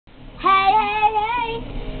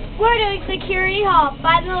We're doing security hall.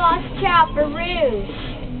 Find the lost CHao for Rouge.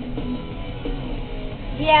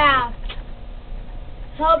 Yeah.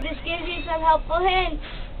 Hope this gives you some helpful hints.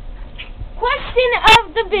 Question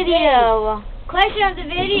of the video. Question of the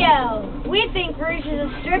video. We think Rouge is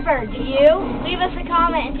a stripper. Do you? Leave us a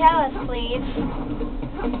comment and tell us, please.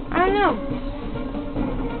 I don't know.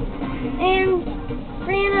 And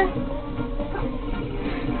Brianna,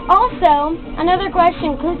 also, another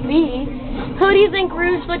question could be, who do you think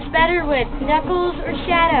Rouge looks better with, Knuckles or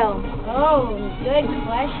Shadow? Oh, good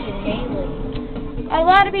question, Haley. A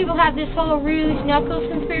lot of people have this whole Rouge Knukles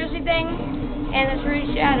conspiracy thing, and this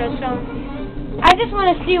Rouge Shadow, so I just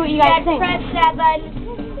want to see what you guys think. Press that button,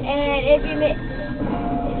 and if you hit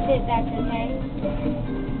that's okay.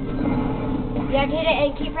 You have to hit it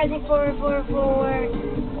and keep pressing forward.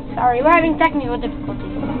 Sorry, we're having technical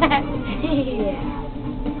difficulties. Yeah.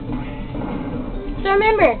 So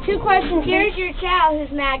remember, 2 questions. Here's your CHao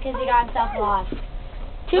who's mad because he got himself lost.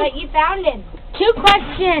 But you found him. 2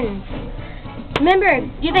 questions. Remember,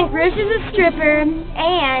 do you think Rouge is a stripper?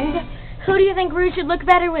 And who do you think Rouge should look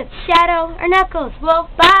better with, Shadow or Knuckles? Well,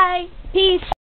 bye. Peace.